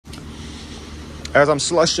as I'm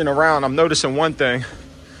slushing around, I'm noticing one thing.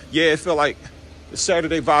 Yeah, it feel like the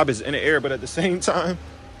Saturday vibe is in the air, but at the same time,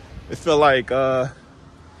 it feel like I'm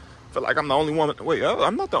the only one. Wait,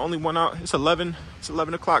 I'm not the only one out. It's 11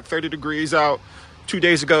 o'clock, 30 degrees out. 2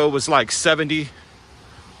 days ago it was like 70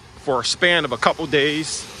 for a span of a couple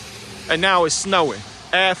days, and now it's snowing.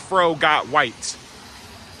 Afro got white.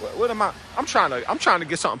 What am I? I'm trying to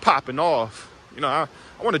get something popping off. You know, I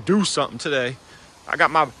want to do something today. I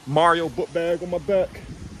got my Mario book bag on my back.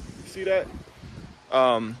 See that?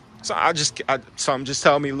 So I'm just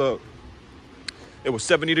telling me, look, it was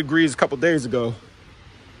 70 degrees a couple days ago.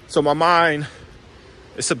 So my mind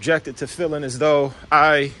is subjected to feeling as though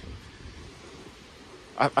I'm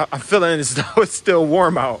feeling as though it's still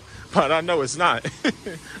warm out, but I know it's not.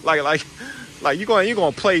 like you're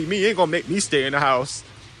gonna play me. You ain't gonna make me stay in the house.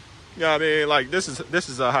 You know what I mean? Like this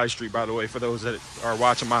is a High Street, by the way, for those that are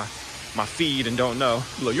watching my feed and don't know.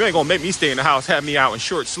 Look, you ain't gonna make me stay in the house, have me out in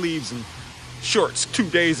short sleeves and shorts 2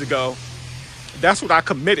 days ago. That's what I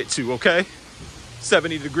committed to, okay?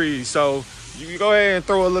 70 degrees. So you go ahead and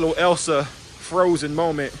throw a little Elsa Frozen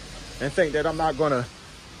moment and think that I'm not gonna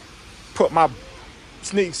put my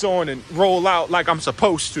sneaks on and roll out like I'm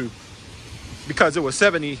supposed to because it was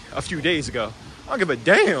 70 a few days ago. I don't give a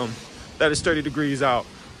damn that it's 30 degrees out.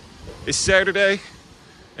 It's Saturday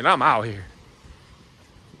and I'm out here.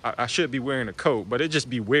 I should be wearing a coat, but it'd just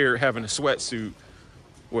be weird having a sweatsuit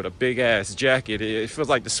with a big ass jacket. It feels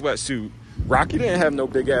like the sweatsuit. Rocky didn't have no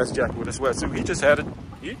big ass jacket with a sweatsuit. He just had a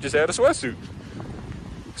sweatsuit.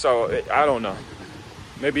 So I don't know.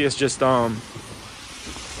 Maybe it's just me,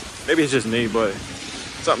 but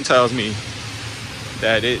something tells me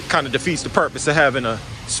that it kind of defeats the purpose of having a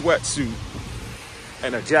sweatsuit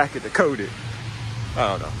and a jacket to coat it. I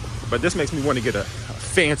don't know. But this makes me want to get a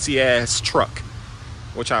fancy ass truck,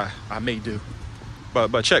 which I may do.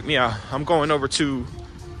 But check me out. I'm going over to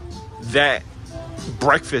that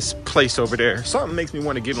breakfast place over there. Something makes me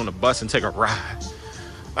want to get on a bus and take a ride.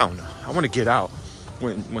 I don't know. I want to get out.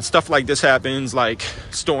 When stuff like this happens, like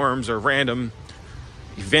storms or random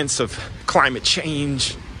events of climate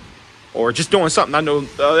change, or just doing something I know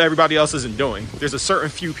everybody else isn't doing. There's a certain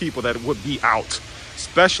few people that would be out,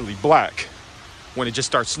 especially black, when it just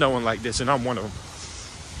starts snowing like this, and I'm one of them.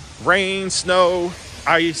 Rain, snow,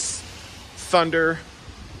 ice, thunder,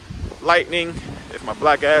 lightning. If my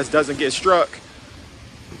black ass doesn't get struck,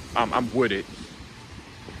 I'm with it.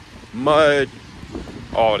 Mud,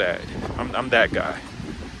 all that. I'm that guy.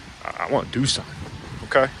 I want to do something.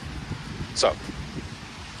 Okay? So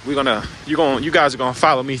you guys are gonna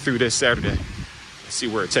follow me through this Saturday and see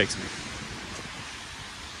where it takes me.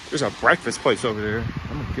 There's a breakfast place over there.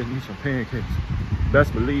 I'm gonna get me some pancakes.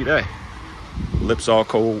 Best believe that. Lips all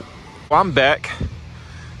cold. Well, I'm back.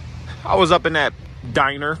 I was up in that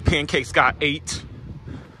diner. Pancakes got 8.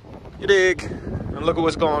 You dig? And look at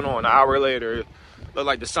what's going on. An hour later, look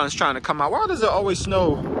like the sun's trying to come out. Why does it always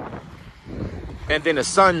snow and then the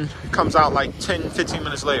sun comes out like 10, 15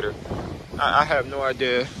 minutes later? I have no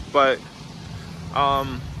idea. But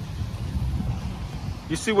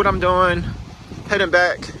you see what I'm doing? Heading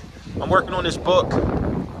back. I'm working on this book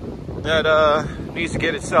that needs to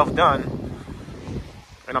get itself done.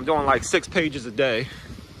 And I'm doing like 6 pages a day.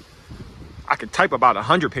 I could type about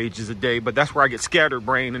 100 pages a day, but that's where I get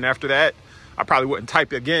scatterbrained. And after that, I probably wouldn't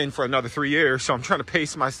type again for another 3 years. So I'm trying to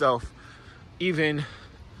pace myself, even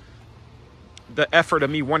the effort of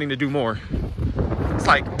me wanting to do more. It's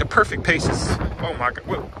like the perfect paces. Oh my God.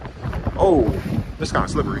 Whoa. Oh, this kind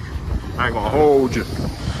of slippery. I ain't gonna hold you.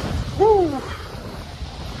 Woo.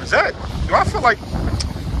 Do I feel like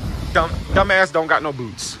dumbass don't got no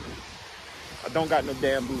boots? I don't got no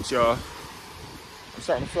damn boots, y'all. I'm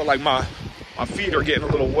starting to feel like my feet are getting a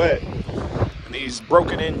little wet. And these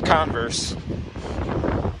broken in Converse.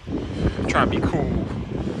 Trying to be cool.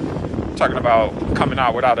 Talking about coming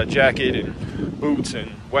out without a jacket and boots and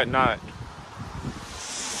whatnot.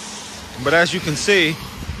 But as you can see,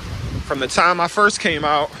 from the time I first came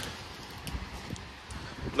out,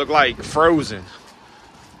 it looked like frozen.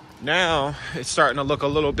 Now it's starting to look a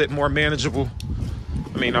little bit more manageable.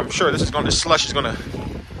 I mean, I'm sure this slush is gonna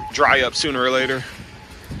dry up sooner or later,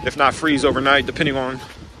 if not freeze overnight, depending on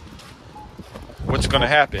what's gonna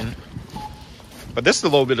happen. But this is a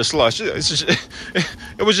little bit of slush. It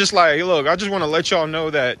was just like, hey, look, I just want to let y'all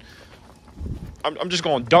know that I'm just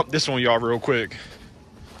gonna dump this on y'all real quick.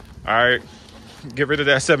 All right, get rid of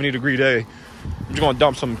that 70-degree day. I'm just gonna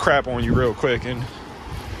dump some crap on you real quick, and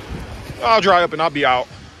I'll dry up and I'll be out.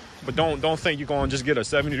 But don't think you're gonna just get a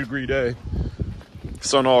 70-degree day.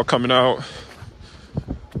 Sun all coming out.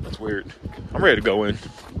 That's weird. I'm ready to go in.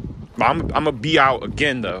 But I'm gonna be out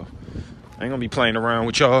again though. I ain't gonna be playing around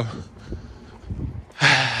with y'all.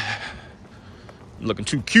 Looking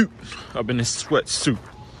too cute up in this sweatsuit.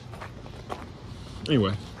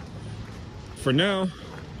 Anyway, for now,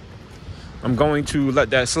 I'm going to let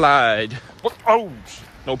that slide. Oh,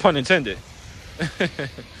 no pun intended.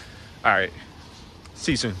 All right.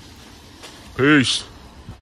 See you soon. Peace.